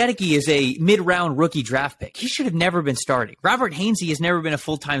 Luke Gedeke is a mid-round rookie draft pick. He should have never been starting. Robert Hainsey has never been a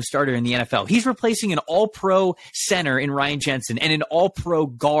full-time starter in the NFL. He's replacing an all-pro center in Ryan Jensen and an all-pro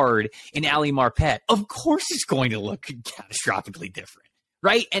guard in Ali Marpet. Of course it's going to look catastrophically different,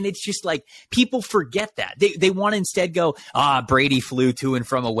 right? And it's just like people forget that. They want to instead go, Brady flew to and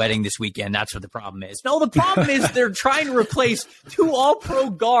from a wedding this weekend. That's what the problem is. No, the problem is they're trying to replace two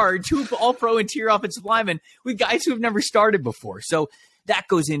all-pro guards, two all-pro interior offensive linemen with guys who have never started before. So that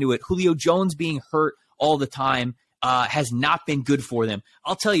goes into it. Julio Jones being hurt all the time has not been good for them.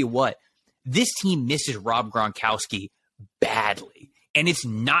 I'll tell you what, this team misses Rob Gronkowski badly. And it's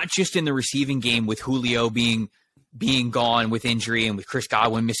not just in the receiving game with Julio being gone with injury and with Chris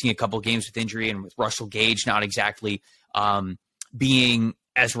Godwin missing a couple games with injury and with Russell Gage not exactly being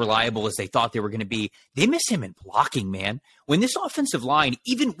as reliable as they thought they were going to be. They miss him in blocking, man. When this offensive line,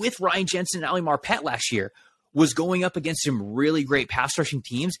 even with Ryan Jensen and Ali Marpet last year, was going up against some really great pass rushing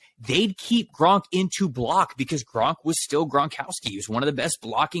teams, they'd keep Gronk into block because Gronk was still Gronkowski. He was one of the best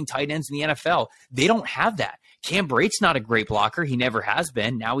blocking tight ends in the NFL. They don't have that. Cam Brate's not a great blocker. He never has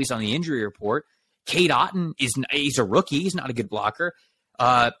been. Now he's on the injury report. Cade Otton he's a rookie. He's not a good blocker.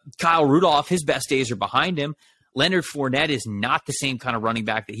 Kyle Rudolph, his best days are behind him. Leonard Fournette is not the same kind of running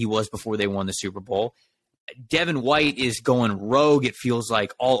back that he was before they won the Super Bowl. Devin White is going rogue, it feels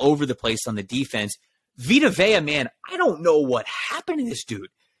like, all over the place on the defense. Vita Vea, man, I don't know what happened to this dude.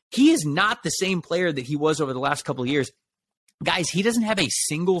 He is not the same player that he was over the last couple of years. Guys, he doesn't have a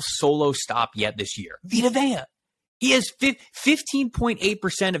single solo stop yet this year. Vita Vea. He has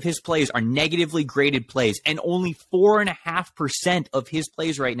 15.8% of his plays are negatively graded plays, and only 4.5% of his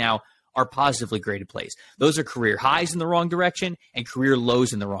plays right now are positively graded plays. Those are career highs in the wrong direction and career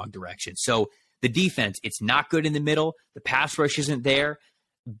lows in the wrong direction. So the defense, it's not good in the middle. The pass rush isn't there.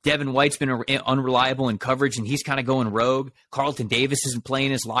 Devin White's been unreliable in coverage, and he's kind of going rogue. Carlton Davis isn't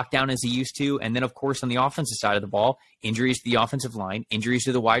playing as lockdown as he used to. And then, of course, on the offensive side of the ball, injuries to the offensive line, injuries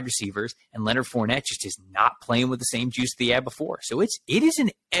to the wide receivers, and Leonard Fournette just is not playing with the same juice that he had before. So it is an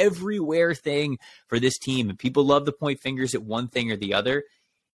everywhere thing for this team, and people love to point fingers at one thing or the other.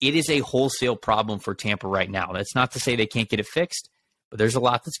 It is a wholesale problem for Tampa right now. That's not to say they can't get it fixed, but there's a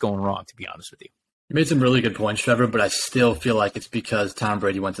lot that's going wrong, to be honest with you. You made some really good points, Trevor, but I still feel like it's because Tom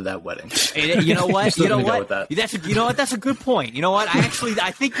Brady went to that wedding. And you know what? You know what? That's a good point. You know what?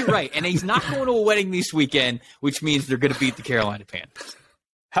 I think you're right. And he's not going to a wedding this weekend, which means they're going to beat the Carolina Panthers.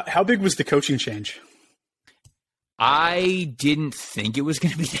 How big was the coaching change? I didn't think it was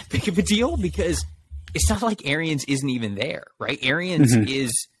going to be that big of a deal because it's not like Arians isn't even there, right? Arians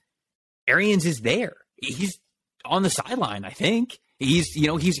is there. He's on the sideline, I think.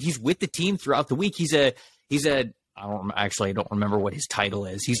 He's with the team throughout the week. I don't remember what his title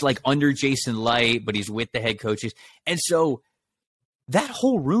is. He's like under Jason Light, but he's with the head coaches. And so that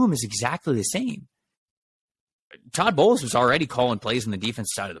whole room is exactly the same. Todd Bowles was already calling plays on the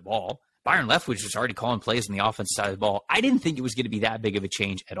defense side of the ball. Byron Leftwich was already calling plays on the offense side of the ball. I didn't think it was going to be that big of a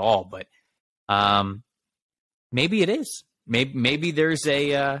change at all, but maybe it is. Maybe there's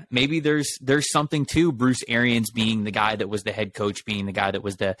something to Bruce Arians being the guy that was the head coach, being the guy that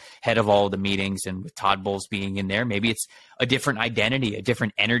was the head of all of the meetings, and with Todd Bowles being in there, maybe it's a different identity, a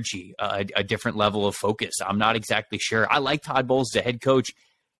different energy, a different level of focus. I'm not exactly sure. I like Todd Bowles as a head coach.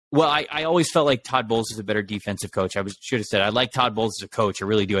 Well, I always felt like Todd Bowles is a better defensive coach. Should have said I like Todd Bowles as a coach. I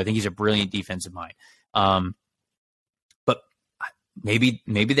really do. I think he's a brilliant defensive mind. But maybe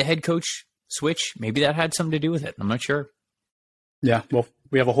the head coach switch, maybe that had something to do with it. I'm not sure. Yeah, well,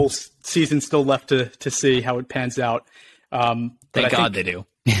 we have a whole season still left to see how it pans out. Thank God they do.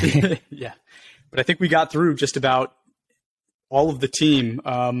 Yeah, but I think we got through just about all of the team.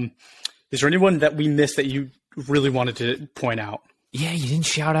 Is there anyone that we missed that you really wanted to point out? Yeah, you didn't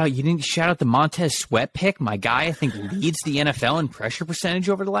shout out the Montez Sweat pick. My guy, I think, leads the NFL in pressure percentage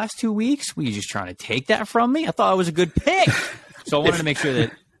over the last 2 weeks. Were you just trying to take that from me? I thought it was a good pick. So I wanted to make sure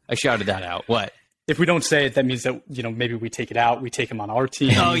that I shouted that out. What? If we don't say it, that means that, maybe we take it out. We take him on our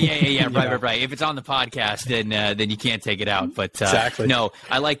team. Oh, yeah. Right. If it's on the podcast, then you can't take it out. But exactly. No,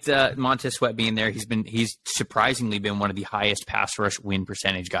 I liked Montez Sweat being there. He's surprisingly been one of the highest pass rush win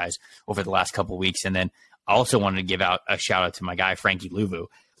percentage guys over the last couple of weeks. And then I also wanted to give out a shout out to my guy, Frankie Louvu,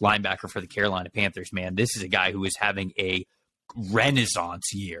 linebacker for the Carolina Panthers. Man, this is a guy who is having a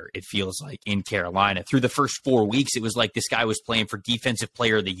renaissance year, it feels like, in Carolina. Through the first 4 weeks, it was like this guy was playing for Defensive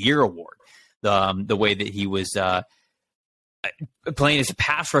Player of the Year award. The way that he was playing as a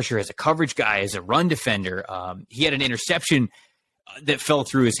pass rusher, as a coverage guy, as a run defender. He had an interception that fell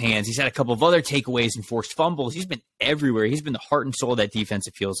through his hands. He's had a couple of other takeaways and forced fumbles. He's been everywhere. He's been the heart and soul of that defense,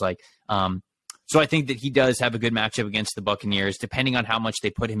 it feels like. So I think that he does have a good matchup against the Buccaneers, depending on how much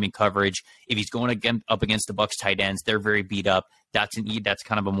they put him in coverage. If he's going up against the Bucs tight ends, they're very beat up. That's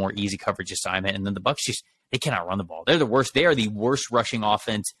kind of a more easy coverage assignment. And then the Bucs they cannot run the ball. They're the worst. They are the worst rushing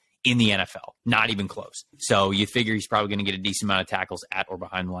offense in the NFL. Not even close. So you figure he's probably going to get a decent amount of tackles at or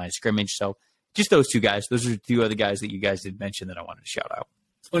behind the line of scrimmage. So just those two guys. Those are two other guys that you guys did mention that I wanted to shout out.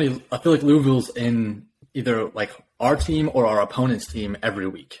 It's funny. I feel like Louisville's in either like our team or our opponent's team every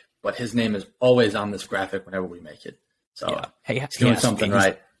week, but his name is always on this graphic whenever we make it. So yeah. Hey, he's doing something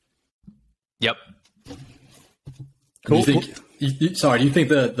right. Yep. Cool. Do you think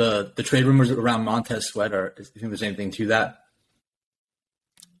the trade rumors around Montez Sweat do you think there's anything to that?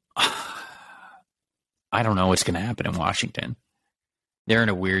 I don't know what's going to happen in Washington. They're in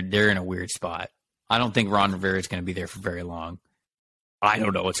a weird spot. I don't think Ron Rivera is going to be there for very long. I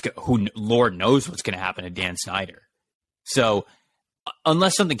don't know Lord knows what's going to happen to Dan Snyder. So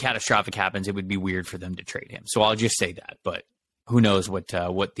unless something catastrophic happens, it would be weird for them to trade him. So I'll just say that. But who knows what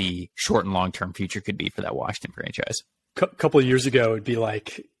the short and long term future could be for that Washington franchise. A couple of years ago, it'd be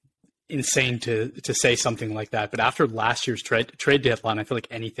like insane to say something like that. But after last year's trade deadline, I feel like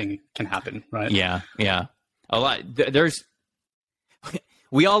anything can happen, right? Yeah. A lot.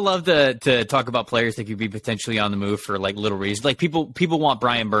 We all love to talk about players that could be potentially on the move for like little reasons. Like people want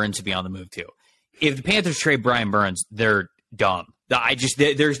Brian Burns to be on the move too. If the Panthers trade Brian Burns, they're dumb. I don't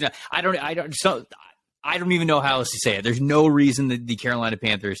even know how else to say it. There's no reason that the Carolina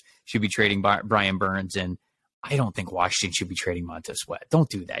Panthers should be trading Brian Burns, and I don't think Washington should be trading Montez Sweat. Don't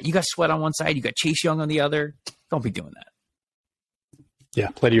do that. You got Sweat on one side, you got Chase Young on the other. Don't be doing that. Yeah,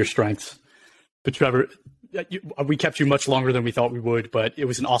 play to your strengths. But Trevor, we kept you much longer than we thought we would, but it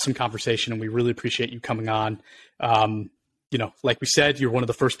was an awesome conversation, and we really appreciate you coming on. Like we said, you're one of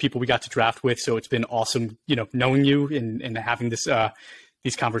the first people we got to draft with, so it's been awesome, knowing you and having these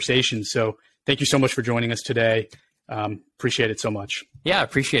conversations. So thank you so much for joining us today. Appreciate it so much. Yeah, I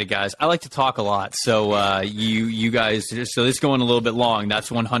appreciate it, guys. I like to talk a lot. So you guys, so this is going a little bit long. That's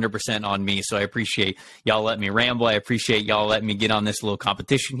 100% on me. So I appreciate y'all letting me ramble. I appreciate y'all letting me get on this little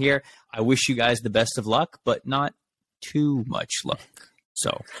competition here. I wish you guys the best of luck, but not too much luck.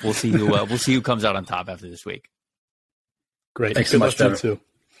 So we'll see who comes out on top after this week. Great. Thanks so much, Trevor. Too.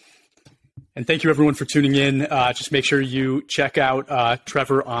 And thank you, everyone, for tuning in. Just make sure you check out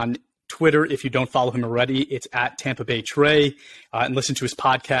Trevor on Twitter. If you don't follow him already, it's at Tampa Bay Trey, and listen to his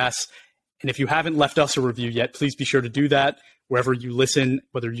podcasts. And if you haven't left us a review yet, please be sure to do that wherever you listen,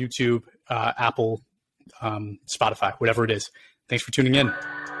 whether YouTube, Apple, Spotify, whatever it is. Thanks for tuning in.